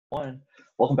One.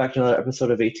 Welcome back to another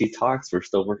episode of ATtalks. We're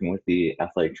still working with the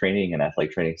athletic training and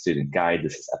athletic training student guide.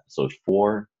 This is episode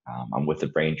 4. I'm with the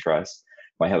Brain Trust.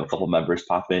 Might have a couple members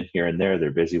pop in here and there.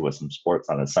 They're busy with some sports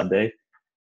on a Sunday.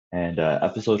 And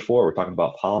episode 4, we're talking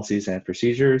about policies and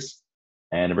procedures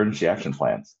and emergency action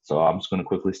plans. So I'm just going to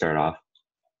quickly start off.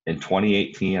 In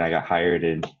 2018, I got hired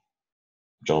in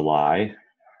July.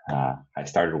 I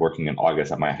started working in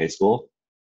August at my high school.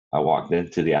 I walked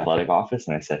into the athletic office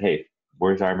and I said, "Hey,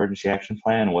 where's our emergency action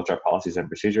plan? What's our policies and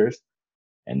procedures?"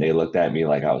 And they looked at me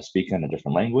like I was speaking a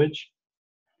different language.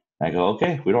 And I go,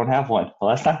 "Okay, we don't have one." "Well,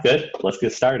 that's not good. Let's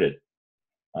get started."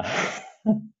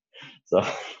 So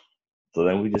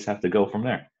then we just have to go from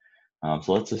there.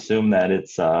 So let's assume that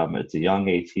it's a young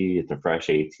AT, it's a fresh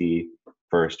AT,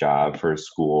 first job, first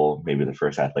school, maybe the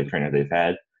first athletic trainer they've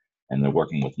had, and they're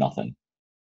working with nothing.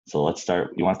 So let's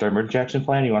start. You want to start emergency action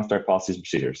plan? Or you want to start policies and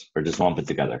procedures, or just lump it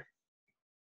together?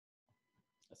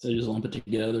 So just lump it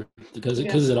together because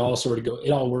it all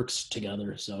it all works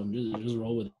together. So just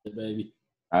roll with it, baby.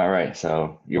 All right.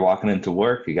 So you're walking into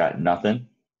work, you got nothing,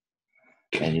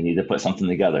 and you need to put something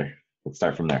together. Let's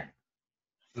start from there.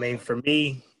 I mean, for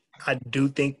me, I do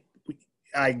think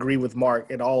I agree with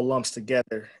Mark. It all lumps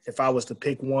together. If I was to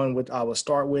pick one, what I would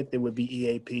start with, it would be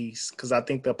EAPs, because I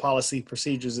think the policy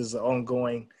procedures is an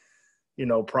ongoing,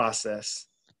 process.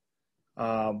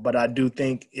 But I do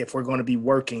think if we're going to be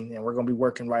working, and we're going to be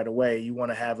working right away, you want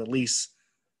to have at least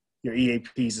your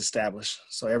EAPs established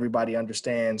so everybody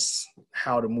understands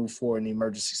how to move forward in the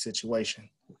emergency situation.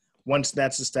 Once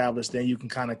that's established, then you can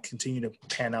kind of continue to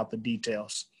pan out the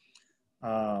details.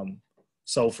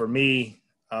 So for me,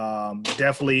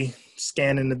 definitely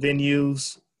scanning the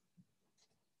venues,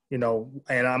 and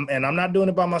I'm not doing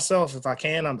it by myself. If I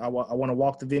can, I want to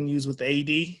walk the venues with the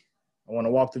AD. I want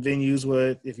to walk the venues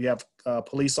with, if you have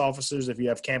police officers, if you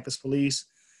have campus police,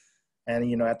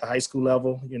 and, at the high school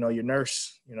level, your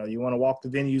nurse, you want to walk the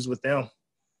venues with them.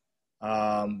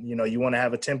 You want to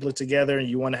have a template together, and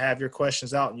you want to have your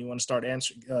questions out, and you want to start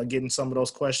getting some of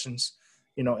those questions,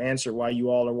 answered while you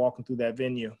all are walking through that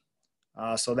venue.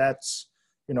 So that's,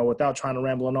 without trying to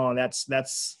ramble on,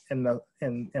 that's in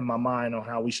my mind on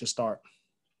how we should start.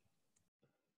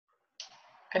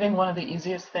 I think one of the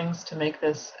easiest things to make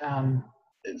this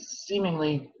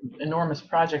seemingly enormous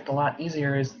project a lot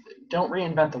easier is don't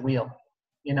reinvent the wheel.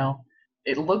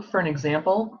 Look for an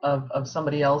example of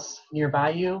somebody else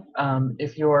nearby you.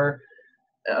 If you're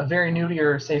very new to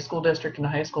your, say, school district in a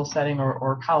high school setting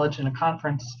or college in a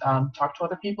conference, talk to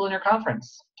other people in your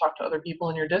conference, talk to other people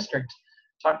in your district,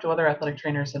 talk to other athletic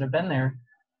trainers that have been there,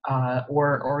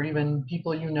 or even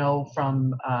people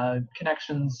from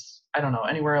connections, I don't know,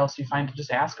 anywhere else you find, to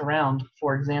just ask around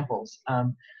for examples.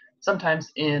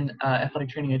 Sometimes in athletic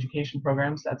training education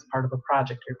programs, that's part of a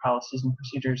project, your policies and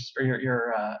procedures, or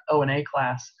your O&A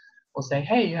class will say,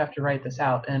 "Hey, you have to write this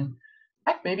out." And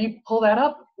heck, maybe pull that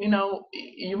up.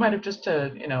 You might have just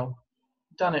done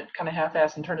it kind of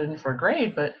half-assed and turned it in for a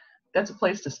grade, but that's a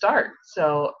place to start.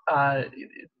 So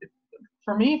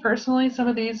for me personally, some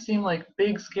of these seem like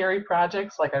big, scary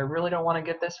projects, like I really don't want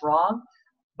to get this wrong,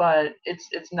 but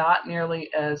it's not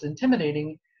nearly as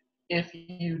intimidating if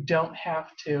you don't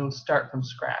have to start from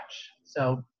scratch.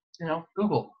 So,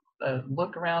 Google,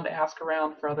 look around, ask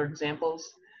around for other examples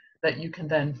that you can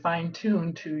then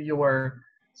fine-tune to your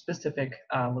specific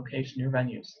location, your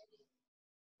venues.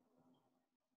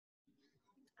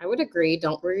 I would agree.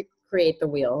 Don't recreate the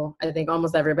wheel. I think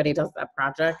almost everybody does that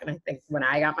project. And I think when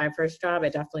I got my first job, I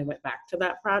definitely went back to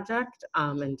that project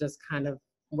and just kind of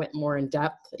went more in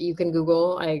depth. You can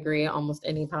Google, I agree, almost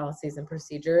any policies and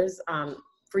procedures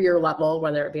for your level,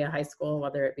 whether it be a high school,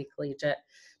 whether it be collegiate,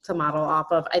 to model off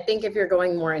of. I think if you're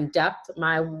going more in depth,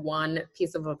 my one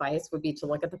piece of advice would be to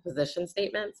look at the position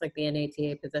statements, like the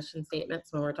NATA position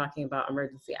statements when we're talking about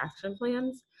emergency action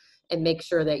plans, and make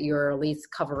sure that you're at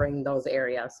least covering those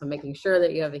areas. So making sure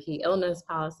that you have a heat illness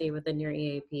policy within your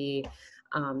EAP,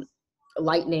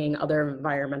 lightning, other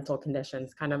environmental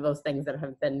conditions, kind of those things that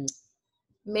have been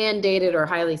mandated or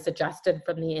highly suggested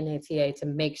from the NATA, to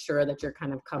make sure that you're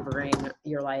kind of covering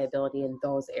your liability in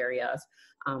those areas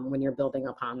when you're building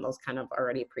upon those kind of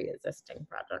already pre-existing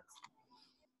projects.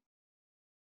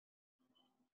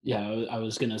 Yeah, I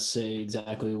was going to say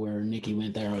exactly where Nikki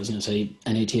went there. I was going to say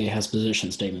NATA has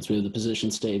position statements. We have the position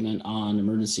statement on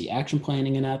emergency action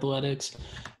planning in athletics.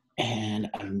 And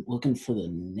I'm looking for the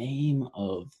name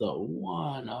of the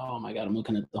one. Oh my God, I'm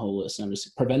looking at the whole list. I'm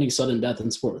just preventing sudden death in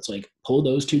sports. Like, pull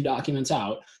those 2 documents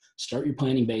out, start your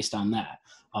planning based on that.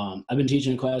 I've been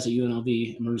teaching a class at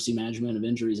UNLV, emergency management of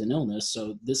injuries and illness.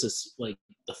 So this is like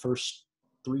the first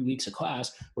 3 weeks of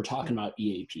class. We're talking about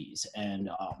EAPs. And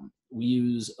we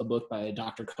use a book by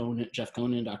Dr. Jeff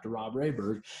Conan, and Dr. Rob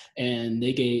Rayberg, and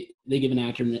they give an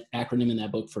acronym in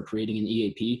that book for creating an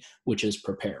EAP, which is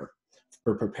prepare.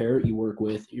 For prepare, you work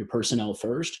with your personnel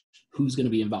first. Who's going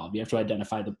to be involved? You have to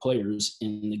identify the players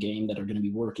in the game that are going to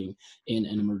be working in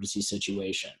an emergency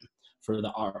situation. For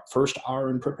the first R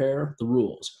in prepare, the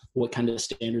rules. What kind of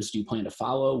standards do you plan to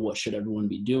follow? What should everyone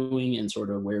be doing? And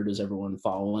sort of where does everyone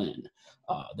fall in?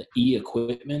 The E,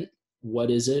 equipment.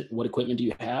 What is it? What equipment do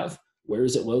you have? Where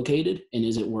is it located? And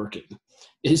is it working?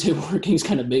 Is it working is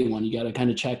kind of a big one. You got to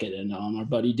kind of check it. And our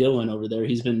buddy Dylan over there,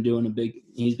 he's been doing a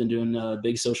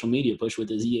big social media push with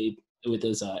his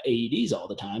AEDs all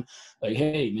the time. Like,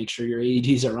 hey, make sure your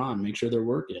AEDs are on, make sure they're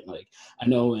working. Like, I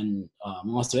know in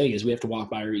Las Vegas, we have to walk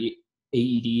by our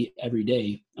AED every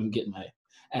day. I'm getting my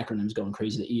acronyms going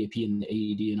crazy, the EAP and the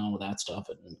AED and all of that stuff.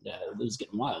 And it was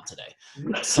getting wild today.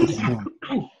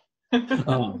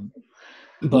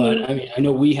 But I mean, I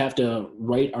know we have to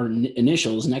write our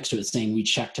initials next to it saying we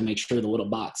check to make sure the little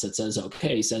box that says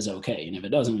okay says okay. And if it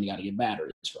doesn't, we got to get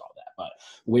batteries for all that. But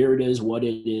where it is, what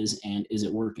it is, and is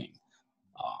it working?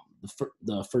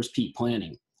 The first P,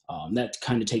 planning. That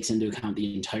kind of takes into account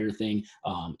the entire thing.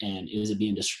 And is it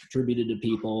being distributed to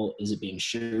people? Is it being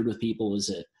shared with people? Is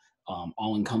it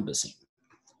all encompassing?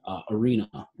 Arena,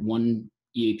 1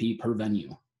 EAP per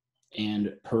venue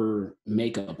and per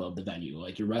makeup of the venue.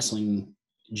 Like your wrestling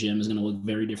gym is going to look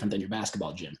very different than your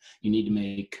basketball gym. You need to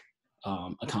make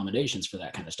accommodations for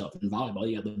that kind of stuff. In volleyball,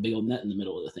 you got the big old net in the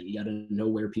middle of the thing. You got to know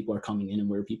where people are coming in and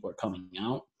where people are coming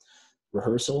out.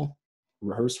 Rehearsal,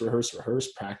 rehearse,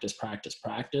 practice.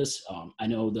 I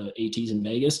know the ATs in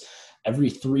Vegas, every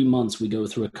 3 months we go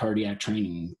through a cardiac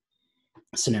training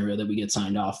scenario that we get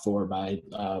signed off for by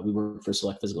we work for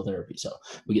Select Physical Therapy, so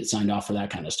we get signed off for that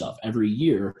kind of stuff. Every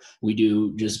year we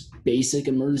do just basic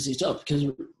emergency stuff because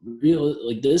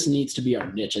this needs to be our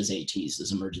niche as ATs,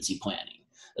 is emergency planning,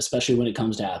 especially when it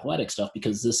comes to athletic stuff,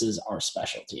 because this is our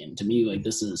specialty. And to me, like,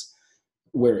 this is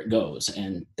where it goes.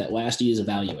 And that last E is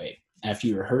evaluate. After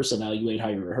you rehearse, evaluate how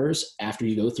you rehearse. After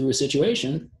you go through a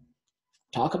situation,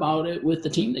 talk about it with the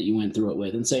team that you went through it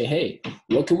with and say, hey,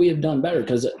 what could we have done better?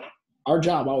 Because our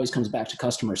job always comes back to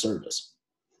customer service.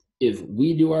 If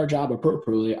we do our job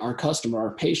appropriately, our customer,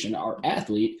 our patient, our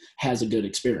athlete has a good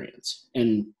experience.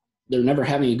 And they're never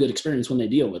having a good experience when they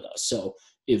deal with us. So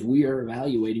if we are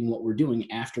evaluating what we're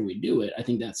doing after we do it, I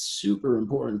think that's super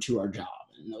important to our job.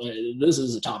 And this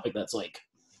is a topic that's like,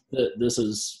 this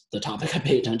is the topic I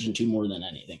pay attention to more than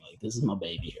anything. Like, this is my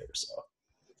baby here. So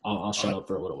I'll shut up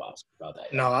for a little while about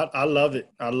that. No, I love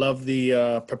it. I love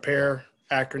the prepare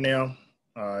acronym.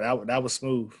 That was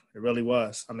smooth. It really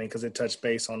was. I mean, because it touched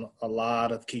base on a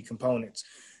lot of key components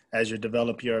as you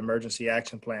develop your emergency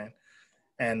action plan.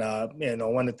 And,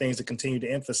 one of the things to continue to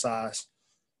emphasize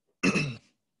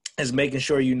is making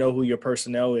sure you know who your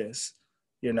personnel is.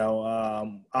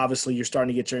 Obviously you're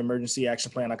starting to get your emergency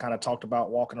action plan. I kind of talked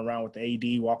about walking around with the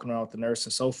AD, walking around with the nurse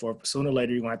and so forth. But sooner or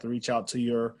later, you're going to have to reach out to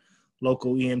your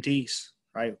local EMTs,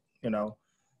 right?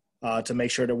 To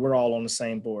make sure that we're all on the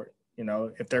same board.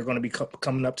 If they're going to be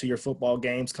coming up to your football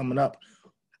games coming up,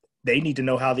 they need to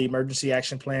know how the emergency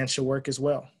action plan should work as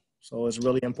well. So it's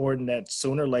really important that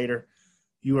sooner or later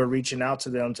you are reaching out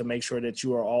to them to make sure that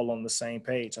you are all on the same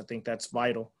page. I think that's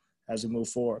vital as we move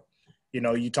forward.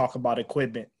 You talk about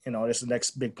equipment, this is the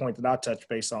next big point that I'll touch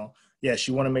base on. Yes,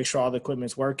 you want to make sure all the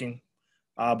equipment's working,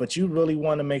 but you really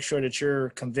want to make sure that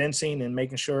you're convincing and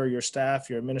making sure your staff,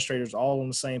 your administrators, all on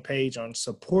the same page on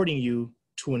supporting you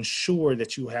to ensure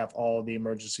that you have all the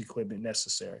emergency equipment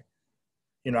necessary.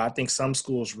 I think some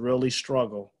schools really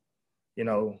struggle.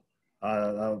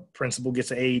 A principal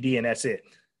gets an AED and that's it.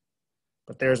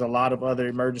 But there's a lot of other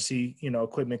emergency,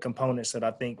 equipment components that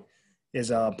I think is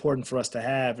important for us to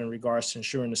have in regards to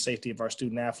ensuring the safety of our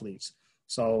student athletes.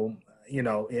 So,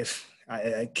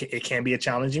 it can be a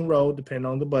challenging road depending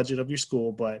on the budget of your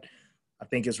school, but I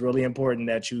think it's really important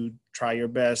that you try your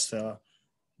best to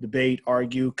debate,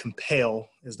 argue, compel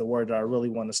is the word that I really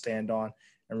want to stand on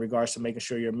in regards to making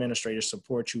sure your administrators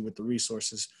support you with the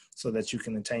resources so that you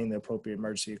can attain the appropriate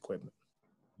emergency equipment.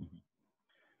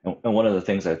 And one of the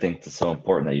things I think that's so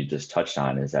important that you just touched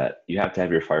on is that you have to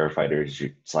have your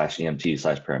firefighters /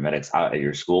 EMTs / paramedics out at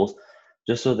your schools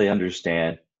just so they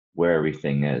understand where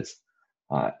everything is.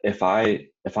 If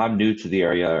I'm new to the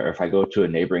area, or if I go to a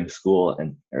neighboring school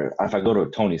or if I go to a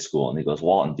Tony school and he goes,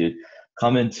 Walton, dude,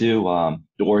 come into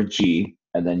door G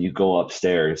and then you go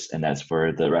upstairs and that's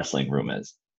where the wrestling room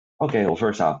is. Okay, well,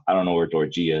 first off, I don't know where door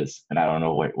G is and I don't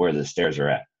know where the stairs are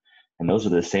at. And those are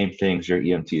the same things your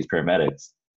EMTs, paramedics,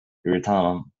 you're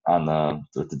telling them on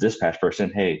the dispatch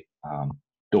person, hey,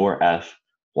 door F,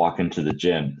 walk into the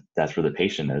gym, that's where the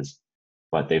patient is,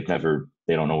 but they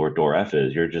don't know where door F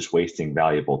is. You're just wasting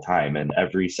valuable time. And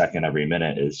every second, every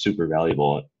minute is super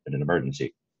valuable in an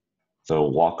emergency. So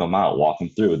walk them out, walk them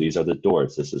through. These are the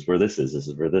doors. This is where this is. This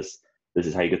is where this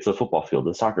is how you get to the football field,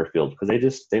 the soccer field,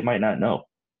 because they might not know.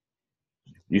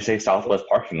 You say Southwest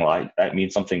parking lot, that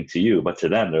means something to you, but to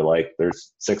them, they're like,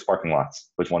 there's 6 parking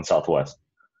lots. Which one's Southwest?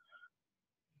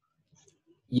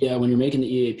 Yeah, when you're making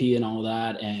the EAP and all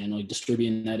that, and like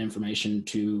distributing that information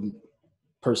to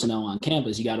personnel on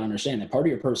campus, you got to understand that part of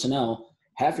your personnel,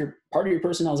 part of your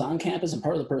personnel is on campus, and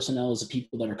part of the personnel is the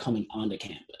people that are coming onto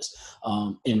campus.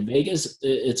 In Vegas,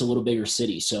 it's a little bigger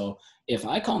city, so if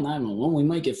I call 911, we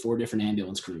might get 4 different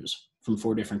ambulance crews from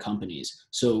 4 different companies.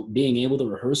 So being able to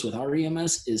rehearse with our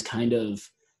EMS is kind of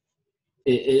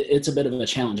it's a bit of a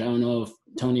challenge. I don't know if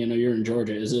Tony, I know you're in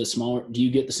Georgia. Is it a smaller? Do you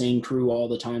get the same crew all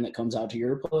the time that comes out to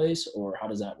your place, or how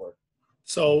does that work?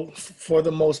 So for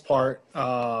the most part,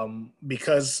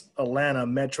 because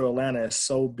Metro Atlanta is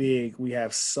so big, we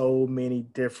have so many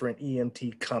different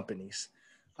EMT companies.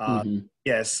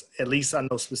 Yes, at least I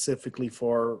know specifically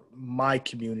for my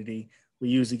community, we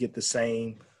usually get the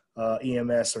same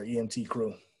EMS or EMT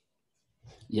crew.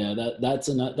 Yeah, that's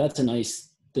a nice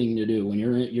thing to do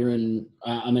when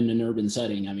I'm in an urban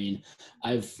setting. I mean,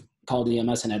 I've called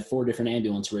EMS and had 4 different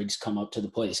ambulance rigs come up to the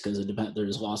place because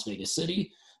there's Las Vegas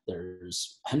City,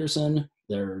 there's Henderson,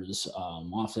 there's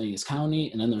Las Vegas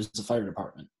County, and then there's the fire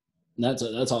department. And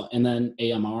that's all. And then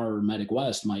AMR or Medic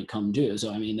West might come too.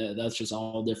 So I mean, that's just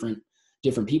all different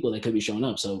people that could be showing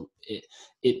up. So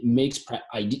it makes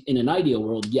in an ideal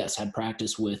world, yes, had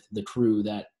practice with the crew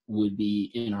that would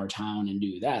be in our town and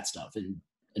do that stuff. In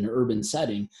an urban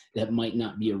setting, that might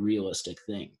not be a realistic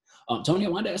thing. Tony, I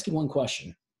wanted to ask you one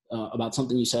question about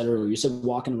something you said earlier. You said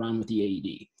walking around with the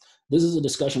AED. This is a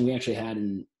discussion we actually had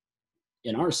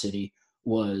in our city.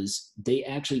 Was they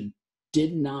actually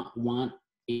did not want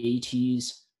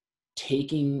ATs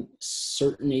taking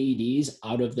certain AEDs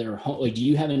out of their home? Like, do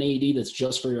you have an AED that's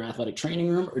just for your athletic training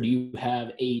room, or do you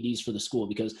have AEDs for the school?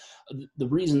 Because the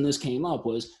reason this came up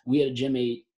was we had a gym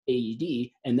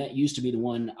AED, and that used to be the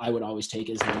one I would always take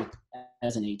as an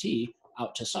AT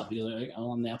out to stuff, because like,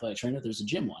 oh, I'm the athletic trainer, there's a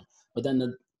gym one. But then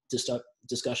the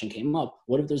discussion came up,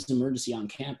 what if there's an emergency on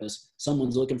campus,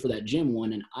 someone's looking for that gym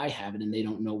one and I have it and they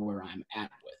don't know where I'm at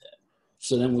with it?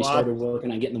 So then we started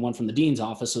working on getting the one from the dean's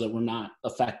office so that we're not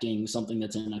affecting something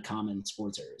that's in a common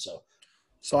sports area.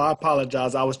 So I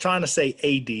apologize. I was trying to say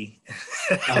AD,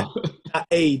 not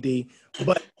AD.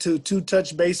 But to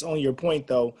touch base on your point,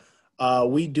 though,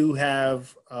 we do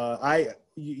have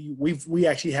we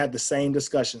actually had the same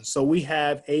discussion. So we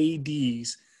have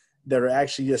AEDs that are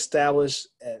actually established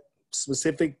at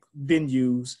specific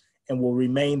venues and will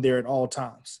remain there at all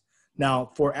times.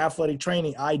 Now, for athletic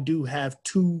training, I do have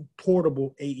 2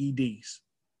 portable AEDs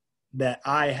that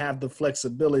I have the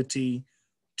flexibility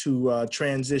to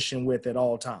transition with at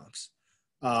all times.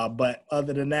 But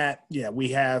other than that, yeah, we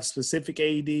have specific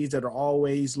AEDs that are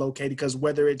always located, because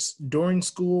whether it's during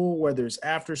school, whether it's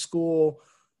after school,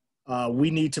 we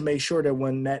need to make sure that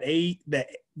when that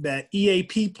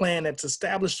EAP plan that's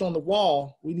established on the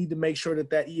wall, we need to make sure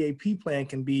that EAP plan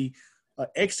can be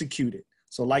executed.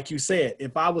 So like you said,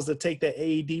 if I was to take that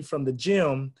AED from the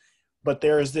gym, but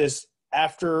there's this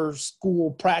after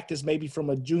school practice, maybe from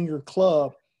a junior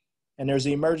club, and there's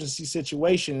an emergency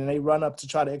situation and they run up to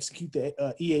try to execute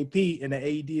the EAP and the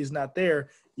AED is not there,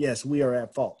 yes, we are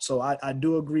at fault. So I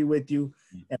do agree with you.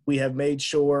 And we have made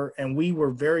sure, and we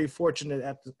were very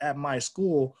fortunate at my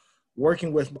school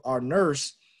working with our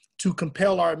nurse to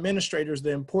compel our administrators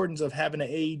the importance of having an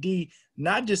AED,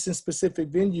 not just in specific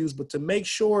venues, but to make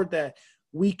sure that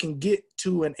we can get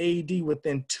to an AED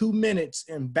within 2 minutes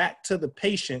and back to the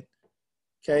patient,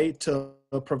 okay, to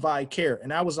provide care.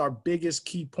 And that was our biggest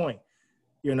key point,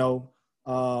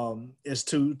 is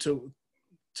to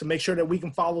make sure that we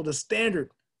can follow the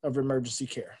standard of emergency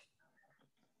care.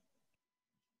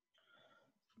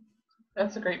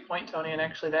 That's a great point, Tony. And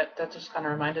actually that just kind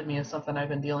of reminded me of something I've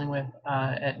been dealing with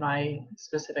at my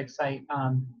specific site.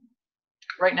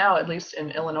 Right now, at least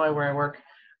in Illinois where I work,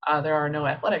 there are no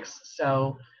athletics,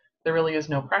 so there really is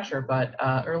no pressure. But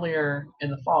earlier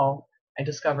in the fall, I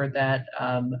discovered that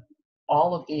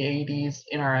all of the AEDs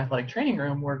in our athletic training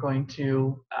room were going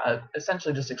to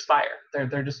essentially just expire.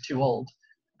 They're just too old.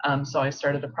 So I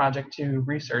started a project to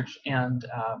research and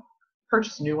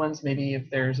purchase new ones, maybe if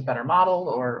there's a better model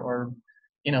or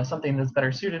something that's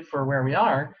better suited for where we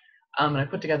are. And I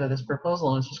put together this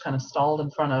proposal, and it's just kind of stalled in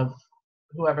front of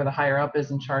whoever the higher up is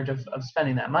in charge of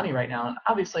spending that money right now. And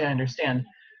obviously I understand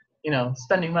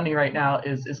spending money right now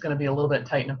is going to be a little bit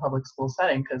tight in a public school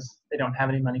setting because they don't have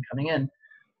any money coming in.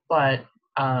 But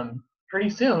pretty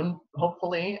soon,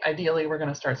 hopefully, ideally, we're going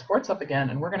to start sports up again,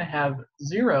 and we're going to have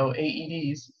 0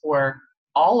 AEDs for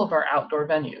all of our outdoor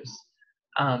venues.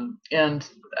 And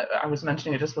I was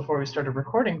mentioning it just before we started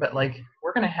recording, but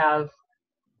we're going to have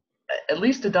at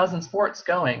least a dozen sports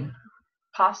going,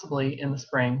 possibly in the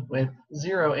spring, with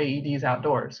 0 AEDs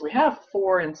outdoors. We have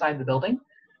 4 inside the building,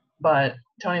 but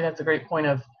Tony, that's a great point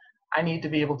of, I need to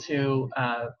be able to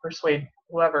persuade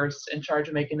whoever's in charge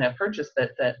of making that purchase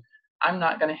that I'm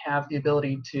not going to have the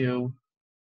ability to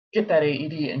get that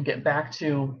AED and get back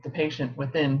to the patient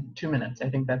within 2 minutes. I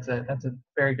think that's a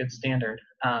very good standard.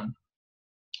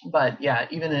 But yeah,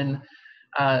 even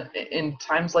in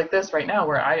times like this right now,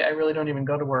 where I really don't even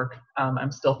go to work,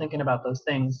 I'm still thinking about those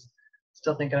things.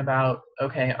 Still thinking about,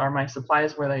 okay, are my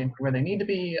supplies where they need to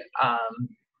be?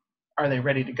 Are they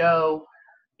ready to go?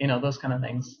 Those kind of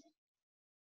things.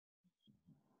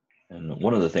 And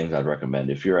one of the things I'd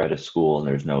recommend, if you're at a school and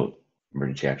there's no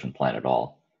emergency action plan at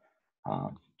all,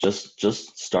 just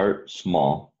start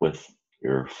small with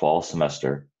your fall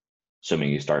semester, assuming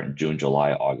you start in June,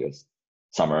 July, August,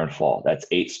 summer and fall. That's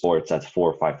 8 sports, that's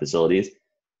 4 or 5 facilities.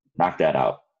 Knock that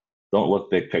out. Don't look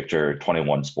big picture,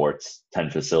 21 sports, 10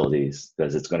 facilities,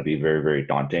 because it's going to be very, very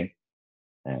daunting.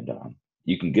 And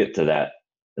you can get to that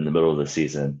in the middle of the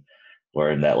season,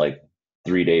 or in that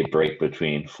 3-day break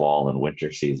between fall and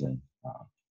winter season.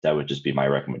 That would just be my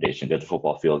recommendation. Get the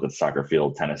football field, get the soccer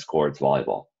field, tennis courts,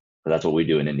 volleyball. But that's what we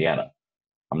do in Indiana.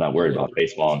 I'm not worried about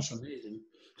baseball.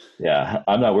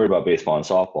 I'm not worried about baseball and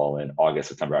softball in August,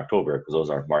 September, October, because those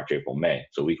are March, April, May.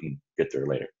 So we can get there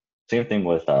later. Same thing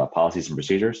with policies and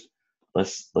procedures.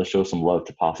 Let's show some love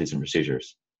to policies and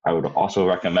procedures. I would also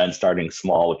recommend starting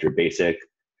small with your basic,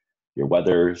 your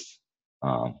weathers,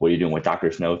 what you're doing with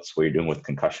doctor's notes, what you're doing with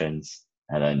concussions,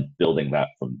 and then building that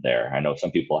from there. I know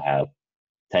some people have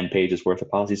 10 pages worth of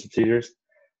policies and procedures,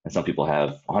 and some people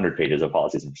have 100 pages of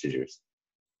policies and procedures.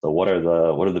 So what are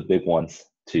the big ones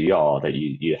to y'all that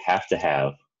you have to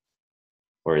have,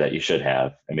 or that you should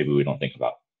have, and maybe we don't think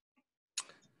about?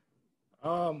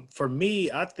 For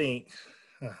me, I think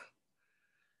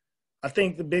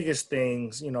the biggest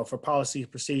things, for policy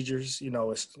procedures,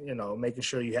 is, making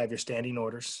sure you have your standing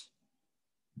orders,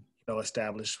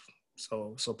 established,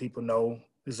 so people know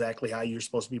exactly how you're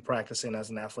supposed to be practicing as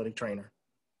an athletic trainer.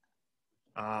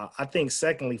 I think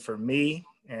secondly, for me,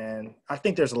 and I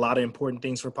think there's a lot of important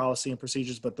things for policy and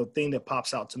procedures, but the thing that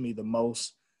pops out to me the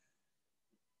most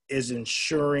is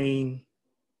ensuring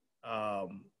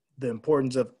the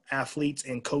importance of athletes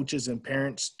and coaches and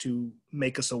parents to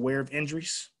make us aware of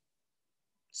injuries.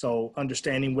 So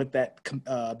understanding what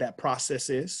that process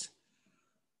is.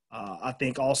 I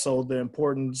think also the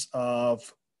importance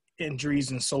of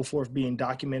injuries and so forth being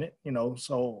documented,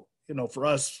 so, for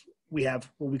us, we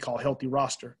have what we call healthy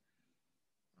roster.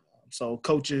 So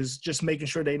coaches, just making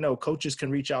sure they know, coaches can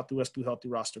reach out to us through healthy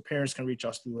roster. Parents can reach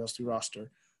us through healthy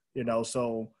roster,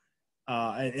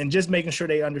 and just making sure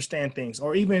they understand things.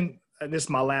 Or even, this is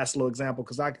my last little example,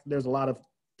 because there's a lot of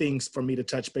things for me to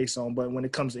touch base on, but when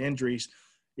it comes to injuries,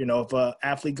 if an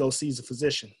athlete goes sees a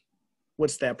physician,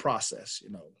 what's that process?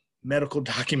 Medical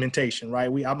documentation, right?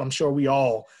 I'm sure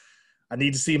I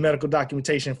need to see medical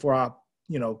documentation for our,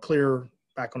 clear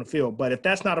back on the field. But if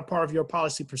that's not a part of your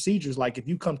policy procedures, like if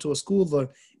you come to a school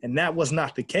and that was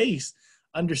not the case,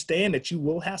 understand that you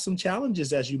will have some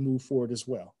challenges as you move forward as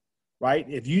well, right?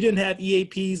 If you didn't have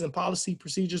EAPs and policy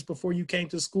procedures before you came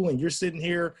to school, and you're sitting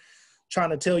here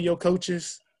trying to tell your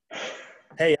coaches,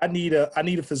 hey, I need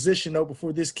a physician note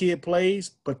before this kid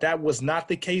plays, but that was not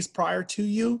the case prior to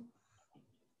you,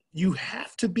 you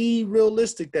have to be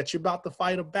realistic that you're about to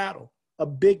fight a battle, a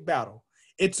big battle.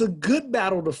 It's a good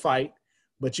battle to fight,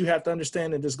 but you have to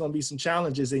understand that there's going to be some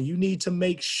challenges, and you need to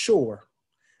make sure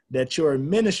that your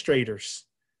administrators,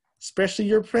 especially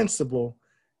your principal,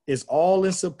 is all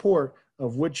in support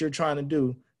of what you're trying to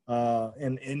do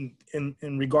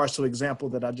in regards to the example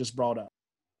that I just brought up.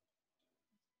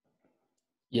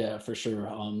 Yeah, for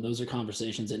sure. Those are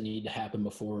conversations that need to happen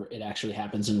before it actually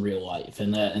happens in real life.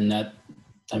 And that,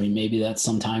 I mean, maybe that's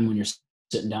sometime when you're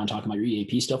sitting down talking about your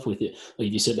EAP stuff with it. Like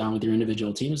if you sit down with your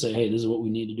individual team and say, hey, this is what we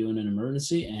need to do in an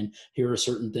emergency. And here are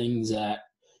certain things that,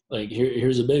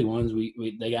 here's the big ones.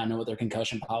 They got to know what their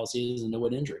concussion policy is and know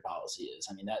what injury policy is.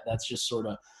 I mean, that's just sort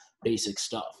of basic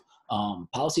stuff.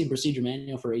 Policy and procedure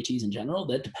manual for ATs in general,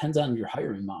 that depends on your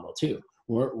hiring model too.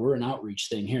 We're an outreach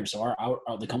thing here. So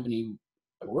the company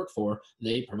I work for,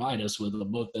 they provide us with a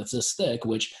book that's this thick,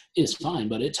 which is fine,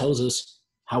 but it tells us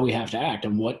how we have to act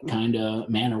and what kind of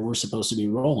manner we're supposed to be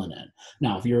rolling in.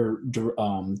 Now, if you're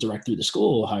direct through the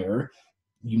school hire,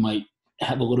 you might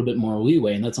have a little bit more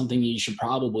leeway, and that's something you should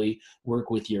probably work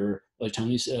with your, like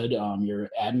Tony said, your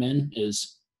admin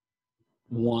is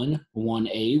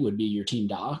 1A would be your team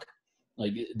doc.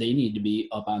 Like they need to be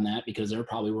up on that because they're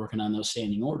probably working on those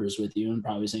standing orders with you and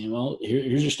probably saying, well,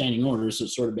 here's your standing orders. So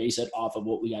sort of base it off of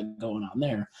what we got going on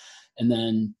there. And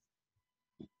then,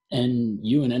 and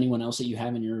you and anyone else that you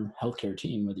have in your healthcare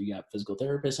team, whether you got physical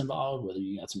therapists involved, whether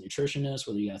you got some nutritionists,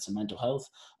 whether you got some mental health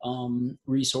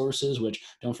resources, which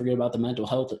don't forget about the mental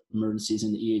health emergencies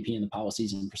in the EAP and the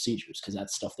policies and procedures, because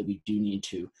that's stuff that we do need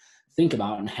to think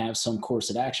about and have some course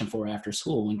of action for after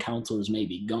school when counselors may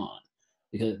be gone,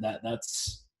 because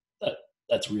that's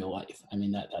real life. I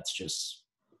mean, that's just,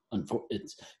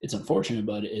 it's unfortunate,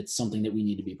 but it's something that we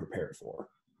need to be prepared for.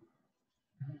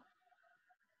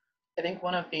 I think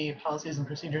one of the policies and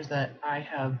procedures that I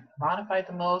have modified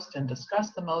the most and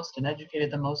discussed the most and educated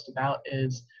the most about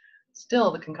is still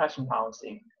the concussion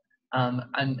policy.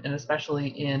 And especially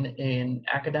in an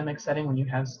academic setting when you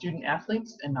have student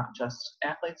athletes and not just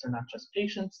athletes or not just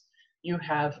patients, you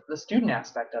have the student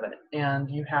aspect of it.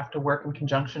 And you have to work in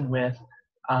conjunction with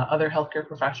other healthcare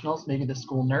professionals, maybe the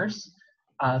school nurse,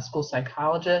 school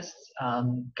psychologists,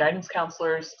 guidance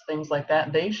counselors, things like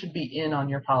that. They should be in on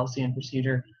your policy and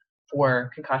procedure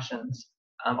for concussions,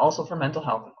 also for mental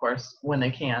health, of course, when they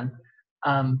can,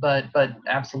 but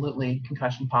absolutely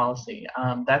concussion policy.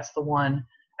 That's the one.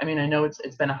 I mean, I know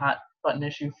it's been a hot button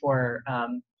issue for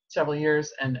several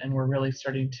years, and we're really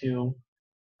starting to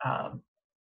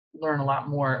learn a lot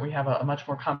more. We have a much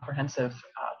more comprehensive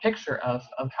picture of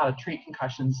how to treat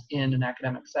concussions in an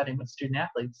academic setting with student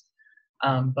athletes.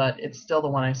 But it's still the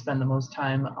one I spend the most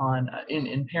time on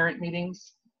in parent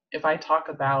meetings. If I talk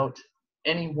about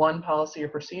any one policy or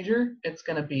procedure, it's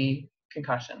going to be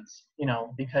concussions,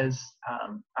 because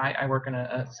I work in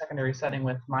a secondary setting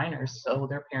with minors, so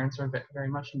their parents are very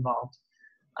much involved.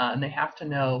 And they have to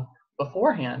know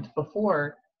beforehand,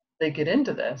 before they get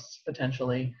into this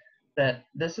potentially, that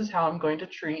this is how I'm going to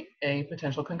treat a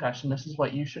potential concussion. This is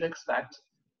what you should expect,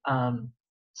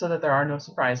 so that there are no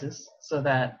surprises, so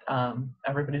that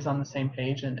everybody's on the same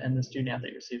page and the student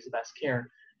athlete receives the best care.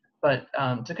 But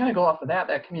to kind of go off of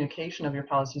that communication of your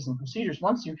policies and procedures,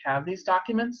 once you have these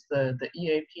documents, the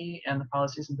EAP and the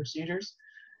policies and procedures,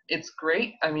 it's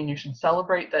great. I mean, you should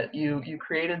celebrate that you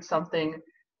created something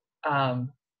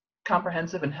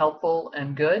comprehensive and helpful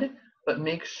and good, but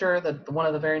make sure that one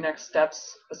of the very next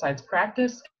steps besides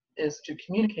practice is to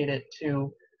communicate it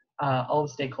to all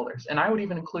the stakeholders. And I would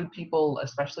even include people,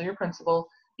 especially your principal,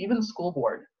 even the school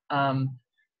board.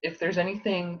 If there's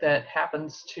anything that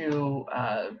happens to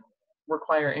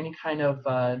require any kind of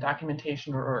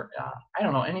documentation or I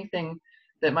don't know, anything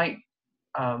that might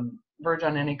verge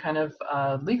on any kind of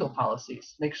legal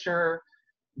policies, make sure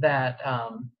that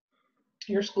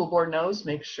your school board knows,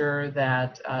 make sure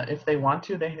that if they want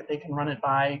to, they can run it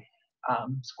by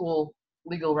school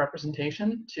legal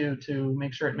representation to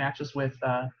make sure it matches with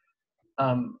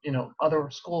other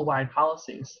school-wide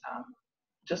policies,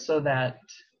 just so that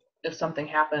if something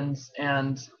happens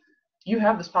and you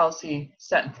have this policy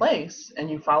set in place and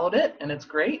you followed it and it's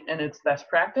great and it's best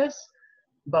practice,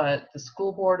 but the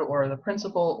school board or the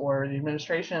principal or the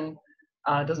administration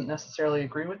doesn't necessarily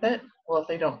agree with it. Well, if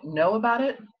they don't know about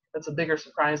it, that's a bigger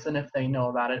surprise than if they know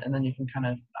about it, and then you can kind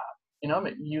of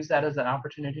use that as an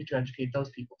opportunity to educate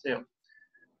those people too.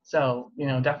 So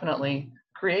definitely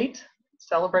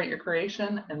celebrate your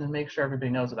creation, and then make sure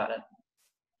everybody knows about it.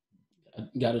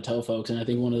 Got to tell folks, and I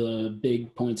think one of the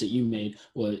big points that you made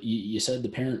was you said the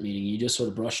parent meeting. You just sort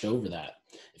of brushed over that.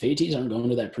 If ATs aren't going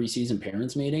to that preseason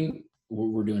parents meeting,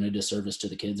 we're doing a disservice to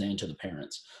the kids and to the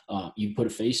parents. You put a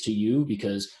face to you,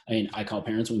 because I call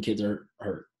parents when kids are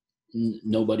hurt.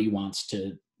 Nobody wants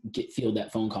to field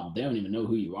that phone call. They don't even know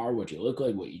who you are, what you look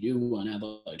like, what you do, what an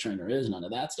athletic trainer is, none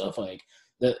of that stuff. Like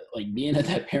being at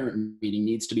that parent meeting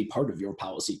needs to be part of your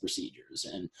policy procedures,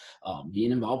 and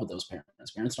being involved with those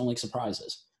parents. Parents don't like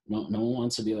surprises. No one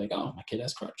wants to be like, oh, my kid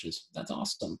has crutches. That's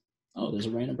awesome. Oh, there's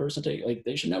a random person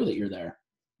they should know that you're there.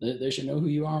 They should know who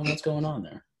you are and what's going on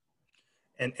there.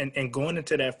 And going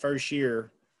into that first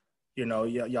year,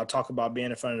 y'all talk about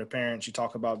being in front of the parents. You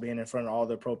talk about being in front of all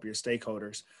the appropriate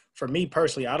stakeholders. For me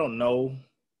personally, I don't know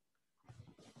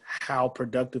how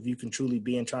productive you can truly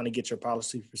be in trying to get your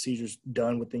policy procedures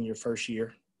done within your first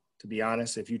year, to be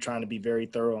honest, if you're trying to be very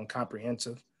thorough and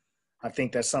comprehensive. I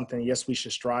think that's something, yes, we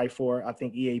should strive for. I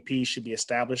think EAP should be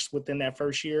established within that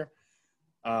first year.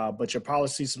 But your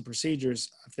policies and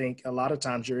procedures, I think a lot of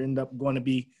times you end up going to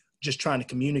be just trying to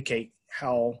communicate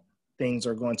how things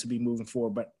are going to be moving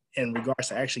forward. But in regards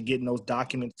to actually getting those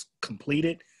documents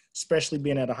completed, especially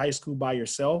being at a high school by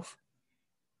yourself,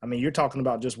 I mean, you're talking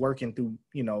about just working through,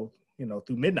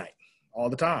 through midnight all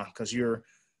the time, because you're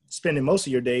spending most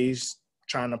of your days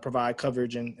trying to provide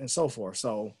coverage and so forth.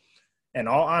 So in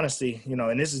all honesty,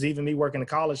 and this is even me working at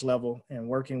college level and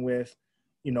working with,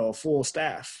 a full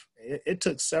staff. It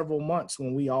took several months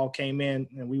when we all came in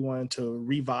and we wanted to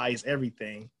revise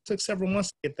everything. It took several months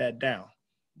to get that down.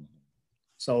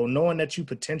 So knowing that you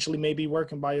potentially may be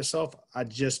working by yourself, I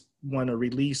just want to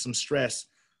relieve some stress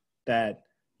that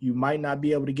you might not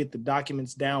be able to get the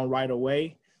documents down right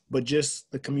away, but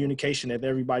just the communication that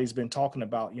everybody's been talking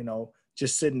about,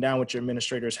 just sitting down with your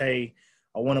administrators. Hey,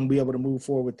 I want to be able to move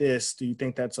forward with this. Do you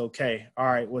think that's okay? All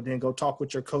right, well then go talk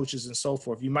with your coaches and so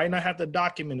forth. You might not have the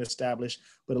document established,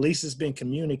 but at least it's been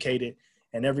communicated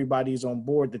and everybody's on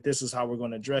board that this is how we're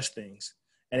going to address things.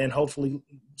 And then hopefully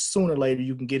sooner or later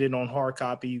you can get it on hard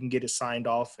copy, you can get it signed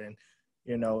off and,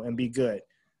 and be good.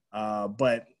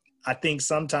 But I think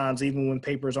sometimes even when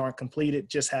papers aren't completed,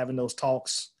 just having those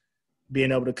talks,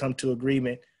 being able to come to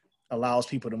agreement allows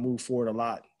people to move forward a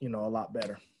lot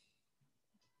better.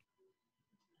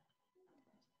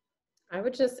 I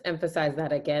would just emphasize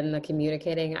that again, the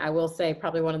communicating. I will say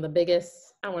probably one of the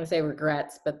biggest, I don't want to say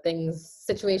regrets, but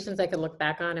situations I could look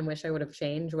back on and wish I would have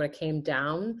changed when it came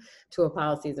down to a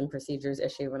policies and procedures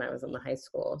issue when I was in the high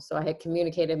school. So I had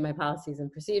communicated my policies and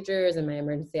procedures and my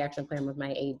emergency action plan with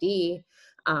my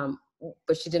AD,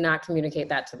 but she did not communicate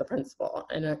that to the principal.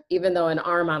 And even though in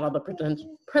our model, the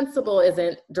principal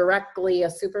isn't directly a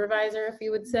supervisor, if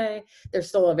you would say, they're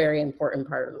still a very important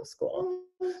part of the school.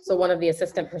 So one of the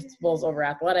assistant principals over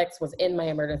athletics was in my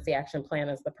emergency action plan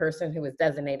as the person who was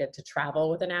designated to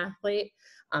travel with an athlete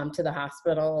to the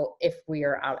hospital if we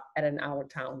are out at an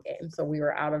out-of-town game. So we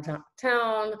were out of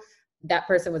town. That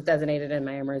person was designated in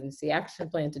my emergency action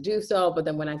plan to do so. But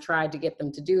then when I tried to get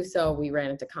them to do so, we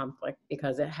ran into conflict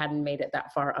because it hadn't made it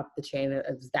that far up the chain. It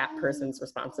was that person's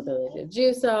responsibility to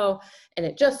do so. And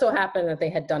it just so happened that they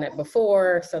had done it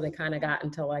before. So they kind of got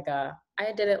into like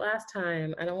I did it last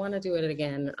time, I don't want to do it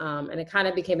again. And it kind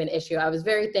of became an issue. I was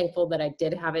very thankful that I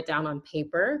did have it down on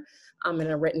paper in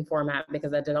a written format, because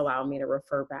that did allow me to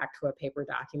refer back to a paper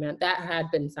document that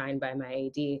had been signed by my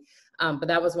AD. But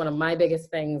that was one of my biggest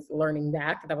things learning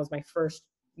back. That was my first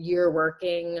year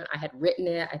working. I had written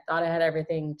it. I thought I had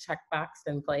everything checkboxed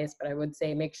in place, but I would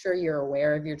say make sure you're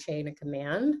aware of your chain of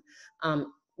command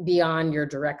beyond your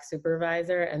direct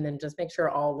supervisor, and then just make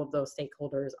sure all of those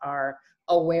stakeholders are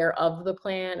aware of the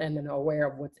plan and then aware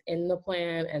of what's in the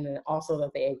plan, and then also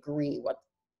that they agree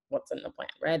what's in the plan,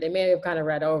 right? They may have kind of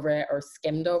read over it or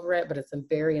skimmed over it, but it's a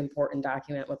very important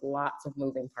document with lots of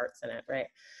moving parts in it, right?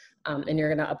 And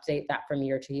you're going to update that from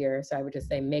year to year. So I would just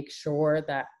say make sure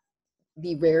that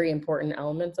the very important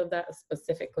elements of that,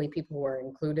 specifically people who are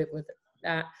included with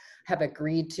that, have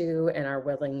agreed to and are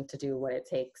willing to do what it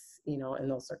takes, in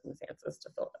those circumstances to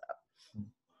fill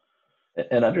it up.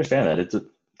 And understand that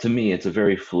to me, it's a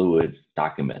very fluid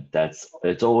document.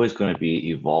 It's always going to be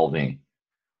evolving,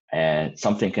 and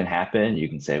something can happen. You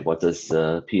can say, what does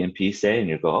the PMP say? And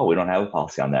you go, oh, we don't have a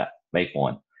policy on that. Make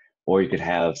one. Or you could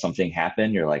have something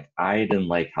happen. You're like, I didn't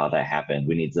like how that happened.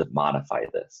 We need to modify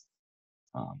this.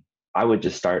 I would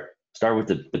just start with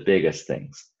the biggest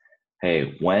things.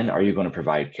 Hey, when are you going to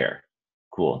provide care?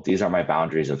 Cool. These are my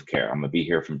boundaries of care. I'm going to be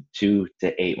here from 2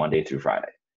 to 8, Monday through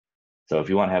Friday. So if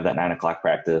you want to have that 9 o'clock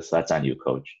practice, that's on you,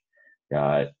 coach.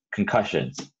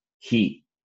 Concussions, heat,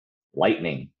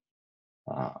 lightning.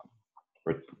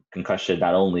 Concussion,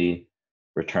 not only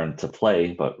return to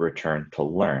play, but return to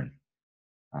learn.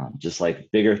 Just like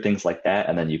bigger things like that.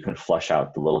 And then you can flush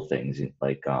out the little things.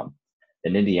 Like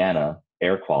in Indiana,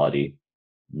 air quality,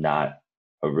 not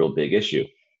a real big issue.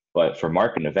 But for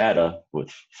Mark in Nevada,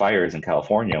 with fires in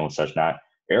California and such, not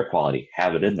air quality,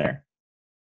 have it in there.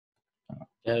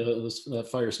 Yeah, that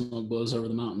fire smoke blows over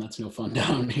the mountain. That's no fun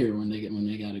down here when they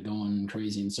got it going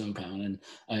crazy in SoCal.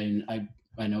 And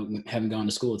I know, having gone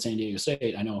to school at San Diego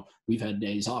State, I know we've had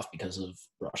days off because of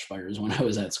brush fires when I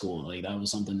was at school. Like that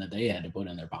was something that they had to put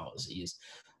in their policies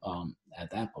at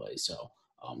that place. So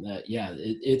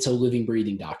it's a living,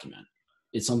 breathing document.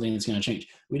 It's something that's going to change.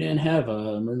 We didn't have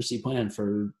an emergency plan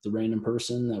for the random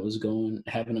person that was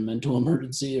having a mental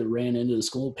emergency or ran into the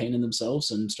school, painted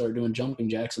themselves, and started doing jumping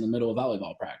jacks in the middle of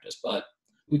volleyball practice. But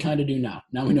we kind of do now.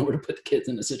 Now we know where to put the kids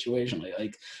in a situation.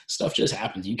 Like stuff just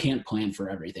happens. You can't plan for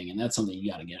everything, and that's something you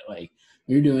got to get. Like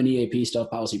when you're doing EAP stuff,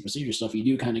 policy procedure stuff, you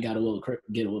do kind of got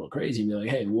get a little crazy and be like,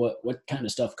 hey, what kind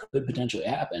of stuff could potentially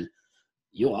happen?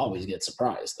 You'll always get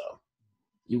surprised, though.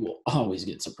 You will always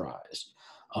get surprised.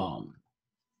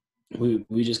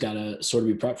 we just got to sort of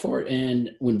be prepped for it.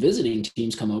 And when visiting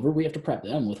teams come over, we have to prep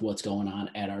them with what's going on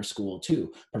at our school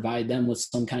too, provide them with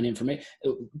some kind of information,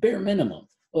 bare minimum.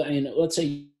 I mean, let's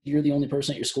say you're the only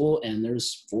person at your school and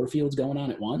there's 4 fields going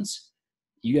on at once.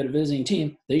 You got a visiting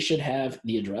team, they should have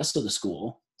the address of the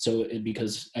school. So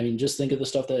because, I mean, just think of the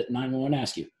stuff that 911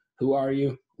 asks you. Who are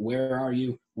you? Where are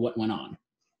you? What went on?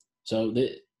 So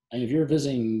and if you're a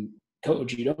visiting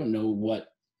coach, you don't know what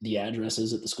the address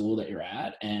is at the school that you're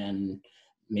at. And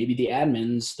maybe the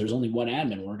admins, there's only one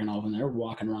admin working off and they're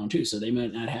walking around too. So they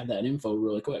might not have that info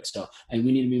really quick. So, and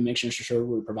we need to be making sure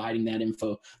we're providing that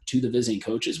info to the visiting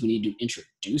coaches. We need to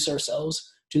introduce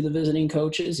ourselves to the visiting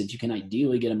coaches. If you can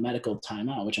ideally get a medical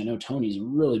timeout, which I know Tony's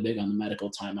really big on the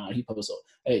medical timeout. He posts,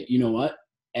 hey, you know what?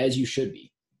 As you should be.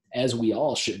 As we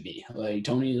all should be. Like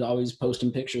Tony is always posting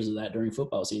pictures of that during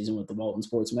football season with the Walton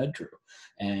Sports Med crew.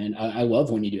 And I love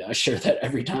when you do that. I share that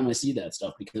every time I see that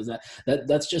stuff because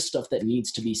that's just stuff that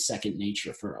needs to be second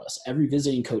nature for us. Every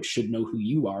visiting coach should know who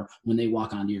you are when they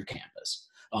walk onto your campus.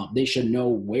 They should know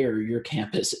where your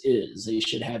campus is. They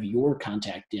should have your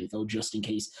contact info just in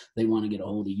case they want to get a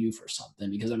hold of you for something.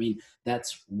 Because, I mean,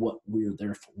 that's what we're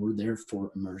there for. We're there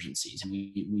for emergencies. And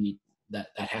we need that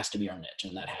has to be our niche,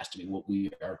 and that has to be what we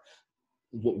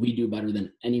do better than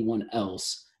anyone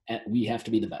else. We have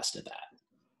to be the best at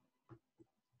that.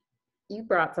 You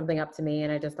brought something up to me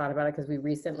and I just thought about it because we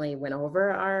recently went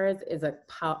over ours is a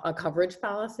coverage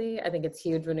policy. I think it's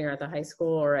huge when you're at the high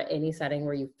school or at any setting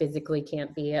where you physically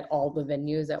can't be at all the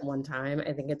venues at one time.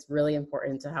 I think it's really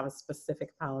important to have a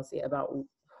specific policy about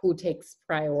who takes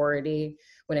priority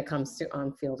when it comes to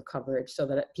on-field coverage so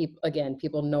that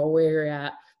people know where you're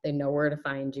at. They know where to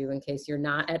find you in case you're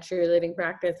not at cheerleading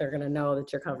practice. They're going to know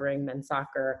that you're covering men's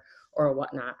soccer or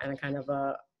whatnot, and kind of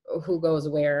who goes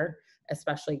where,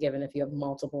 especially given if you have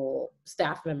multiple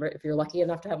staff members. If you're lucky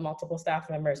enough to have multiple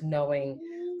staff members, knowing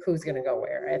who's going to go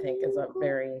where, I think is a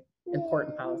very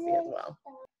important policy as well.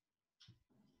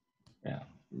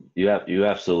 Yeah, you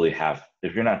absolutely have.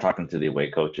 If you're not talking to the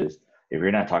away coaches, if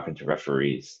you're not talking to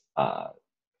referees,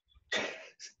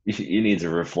 you need to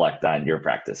reflect on your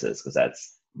practices because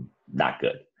that's not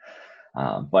good.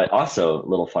 But also, a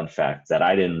little fun fact that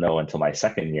I didn't know until my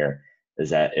second year is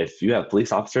that if you have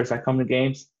police officers that come to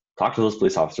games, talk to those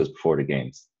police officers before the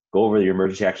games. Go over your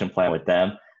emergency action plan with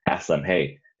them. Ask them,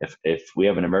 hey, if we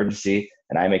have an emergency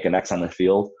and I make an X on the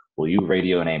field, will you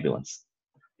radio an ambulance?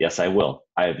 Yes, I will.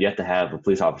 I have yet to have a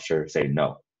police officer say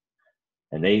no.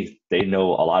 And they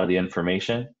know a lot of the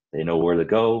information. They know where to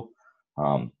go.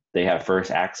 They have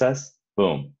first access.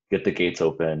 Boom, get the gates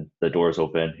open, the doors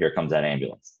open. Here comes that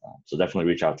ambulance. So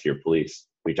definitely reach out to your police,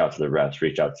 reach out to the refs,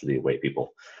 reach out to the away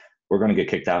people. We're going to get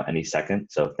kicked out any second.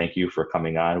 So thank you for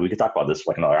coming on. We could talk about this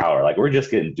for like another hour. Like we're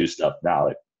just getting juiced up now,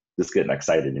 like just getting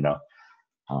excited, you know?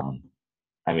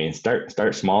 I mean,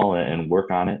 start small and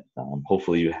work on it.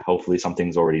 Hopefully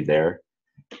something's already there.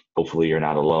 Hopefully you're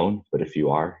not alone, but if you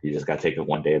are, you just got to take it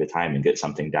one day at a time and get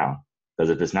something down. Because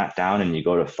if it's not down and you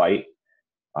go to fight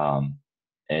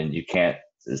and you can't,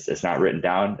 it's not written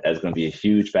down, it's going to be a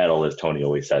huge battle, as Tony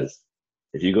always says.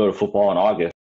 If you go to football in August,